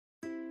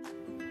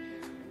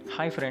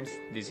Hi friends,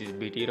 this is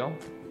BT Rao.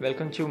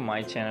 Welcome to my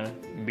channel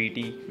BT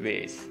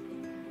Ways.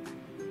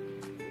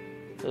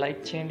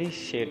 Like చేయండి,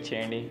 share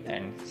చేయండి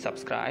and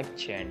subscribe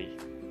చేయండి.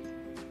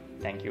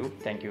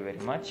 Thank you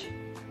very much.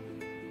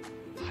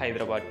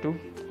 Hyderabad to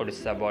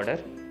Odisha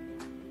border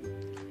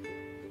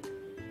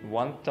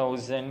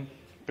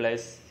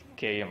 1000+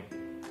 km.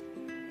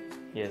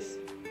 Yes,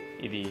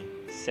 ఇది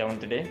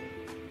 7th day,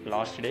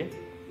 last day.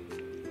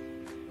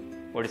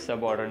 Odisha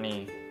బార్డర్ని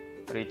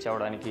reach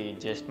అవ్వడానికి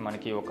just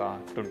మనకి ఒక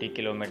 20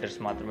 kilometres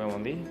మాత్రమే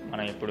ఉంది.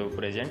 మనం ఇప్పుడు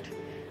present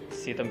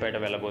Seethampeta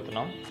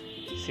వెళ్ళబోతున్నాం.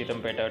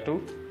 Seethampeta to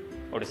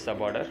Odisha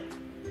border.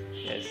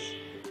 Yes,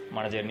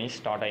 మన జర్నీ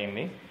స్టార్ట్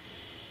అయింది.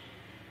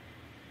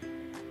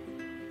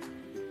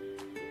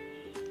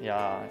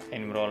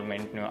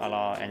 ఎన్విరాన్మెంట్ను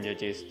అలా ఎంజాయ్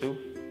చేస్తూ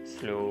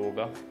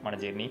స్లోగా మన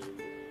జర్నీ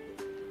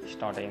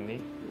స్టార్ట్ అయింది.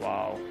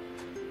 వావ్,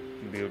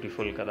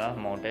 బ్యూటిఫుల్ కదా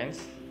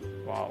mountains.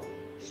 Wow,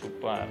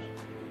 super.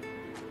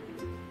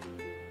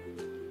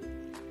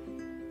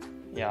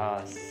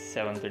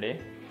 7th day,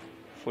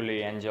 fully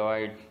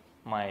enjoyed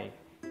my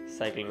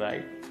cycle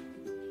ride.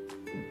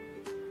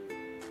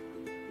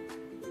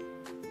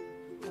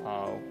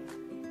 Wow.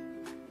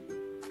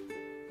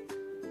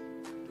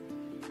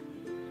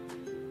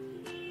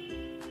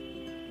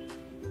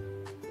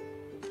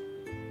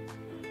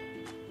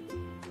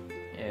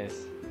 Yes,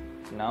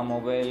 నా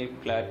మొబైల్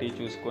క్లారిటీ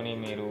చూసుకొని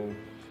మీరు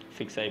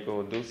ఫిక్స్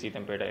అయిపోవద్దు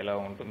సీతంపేట ఎలా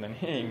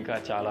ఉంటుందని. ఇంకా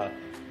చాలా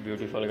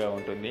బ్యూటిఫుల్గా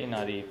ఉంటుంది.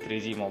 నాది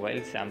 3G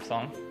మొబైల్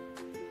శాంసంగ్,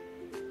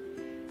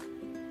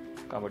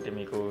 కాబట్టి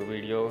మీకు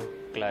వీడియో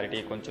క్లారిటీ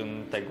కొంచెం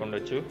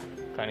తగ్గుండొచ్చు.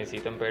 కానీ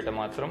సీతంపేట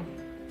మాత్రం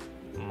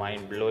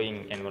మైండ్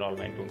బ్లోయింగ్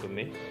ఎన్విరాన్మెంట్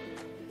ఉంటుంది.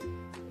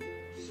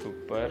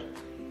 సూపర్.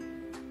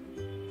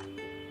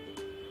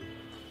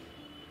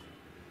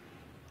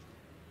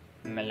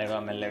 మెల్లగా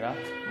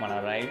మన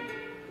రైడ్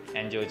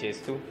ఎంజాయ్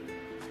చేస్తూ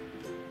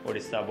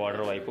ఒడిస్సా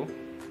బార్డర్ వైపు.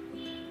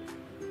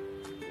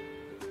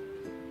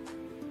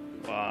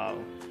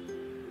 వావ్,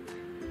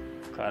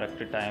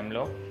 కరెక్ట్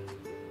టైంలో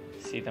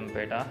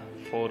Seethampeta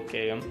 4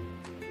 km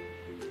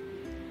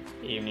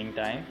evening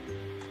time.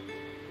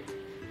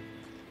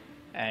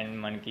 And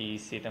మనకి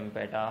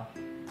సీతంపేట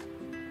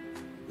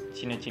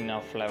చిన్న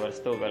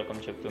ఫ్లవర్స్తో వెల్కమ్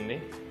చెప్తుంది.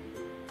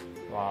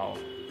 వావ్,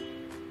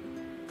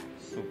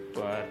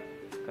 సూపర్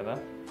కదా.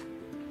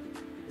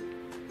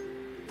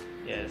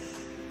 ఎస్,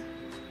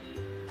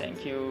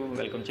 థ్యాంక్ యూ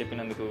వెల్కమ్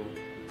చెప్పినందుకు.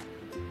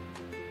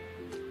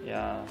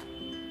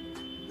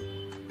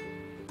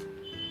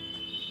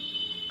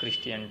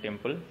 Christian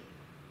temple.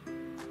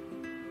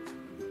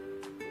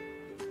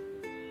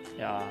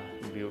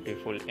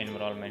 బ్యూటిఫుల్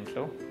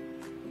ఎన్విరాన్మెంట్లో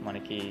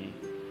మనకి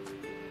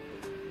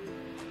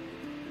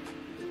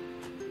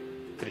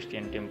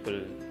క్రిస్టియన్ టెంపుల్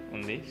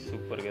ఉంది.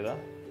 సూపర్ కదా.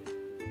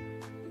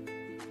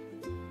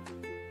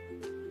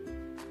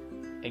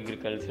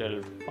 అగ్రికల్చరల్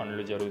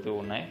పనులు జరుగుతూ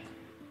ఉన్నాయి.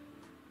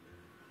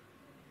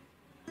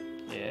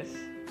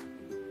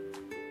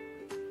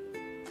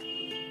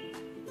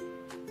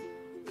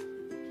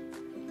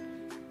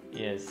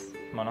 ఎస్,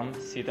 మనం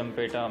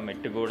సీతంపేట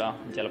మెట్టుగూడ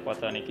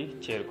జలపాతానికి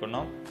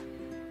చేరుకున్నాం.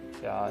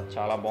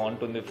 చాలా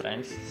బాగుంటుంది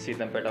ఫ్రెండ్స్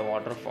సీతంపేట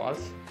వాటర్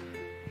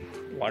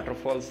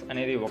ఫాల్స్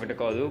అనేది ఒకటి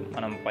కాదు.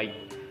 మనం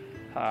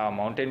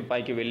మౌంటైన్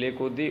పైకి వెళ్ళే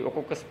కొద్దీ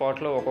ఒక్కొక్క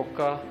స్పాట్లో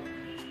ఒక్కొక్క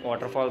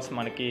వాటర్ ఫాల్స్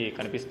మనకి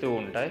కనిపిస్తూ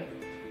ఉంటాయి.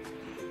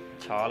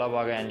 చాలా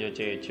బాగా ఎంజాయ్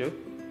చేయొచ్చు.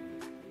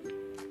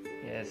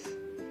 ఎస్,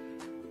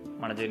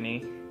 మన జర్నీ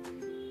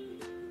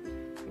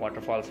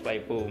వాటర్ ఫాల్స్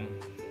వైపు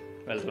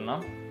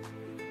వెళ్తున్నాం.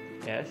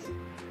 ఎస్,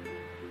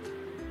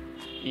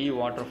 ఈ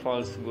వాటర్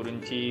ఫాల్స్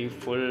గురించి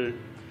ఫుల్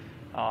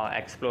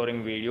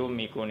ఎక్స్ప్లోరింగ్ వీడియో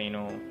మీకు నేను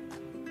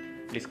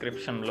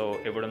డిస్క్రిప్షన్లో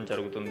ఇవ్వడం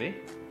జరుగుతుంది.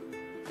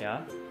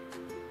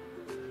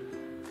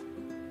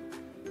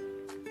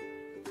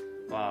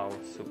 వావ్,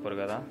 సూపర్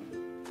కదా.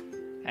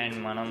 అండ్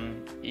మనం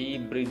ఈ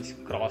బ్రిడ్జ్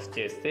క్రాస్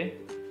చేస్తే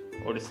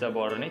ఒడిస్సా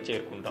బార్డర్ని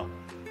చేరుకుంటాం.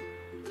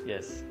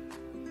 ఎస్,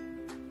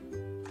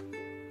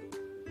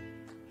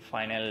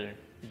 ఫైనల్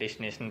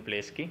డెస్టినేషన్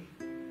ప్లేస్కి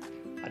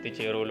అతి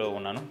చేరువలో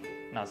ఉన్నాను.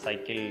 నా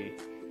సైకిల్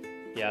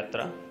యాత్ర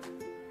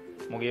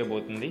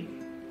ముగియబోతుంది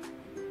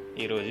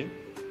ఈరోజు.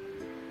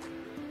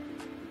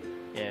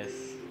 ఎస్,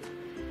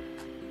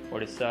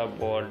 ఒడిస్సా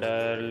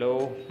బోర్డర్లో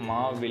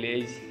మా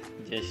విలేజ్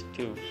జస్ట్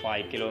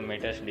 5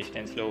 kilometers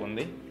డిస్టెన్స్లో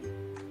ఉంది.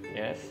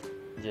 Yes,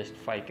 just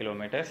 5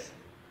 kilometers.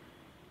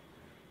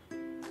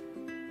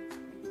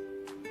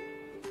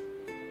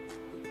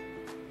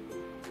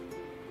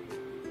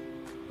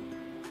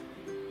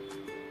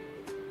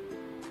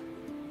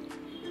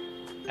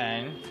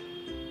 అండ్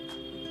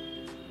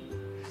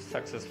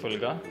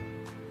సక్సెస్ఫుల్గా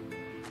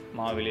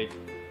మా విలేజ్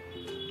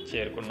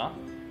చేరుకున్న.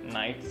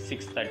 నైట్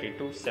 6:30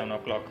 to 7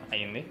 o'clock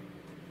అయింది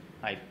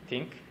ఐ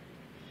థింక్.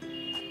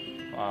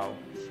 వావ్,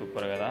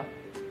 సూపర్ కదా.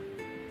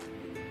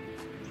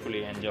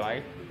 Fully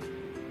enjoy.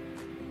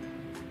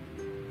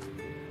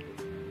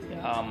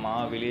 మా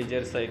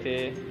విలేజర్స్ అయితే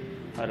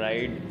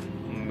రైడ్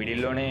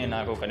మిడిల్లోనే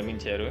నాకు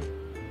కనిపించారు.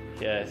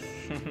 Yes,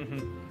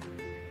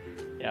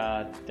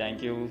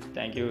 thank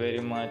you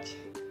very much.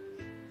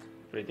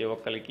 ప్రతి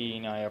ఒక్కరికి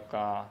నా యొక్క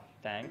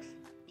థ్యాంక్స్.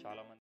 చాలామంది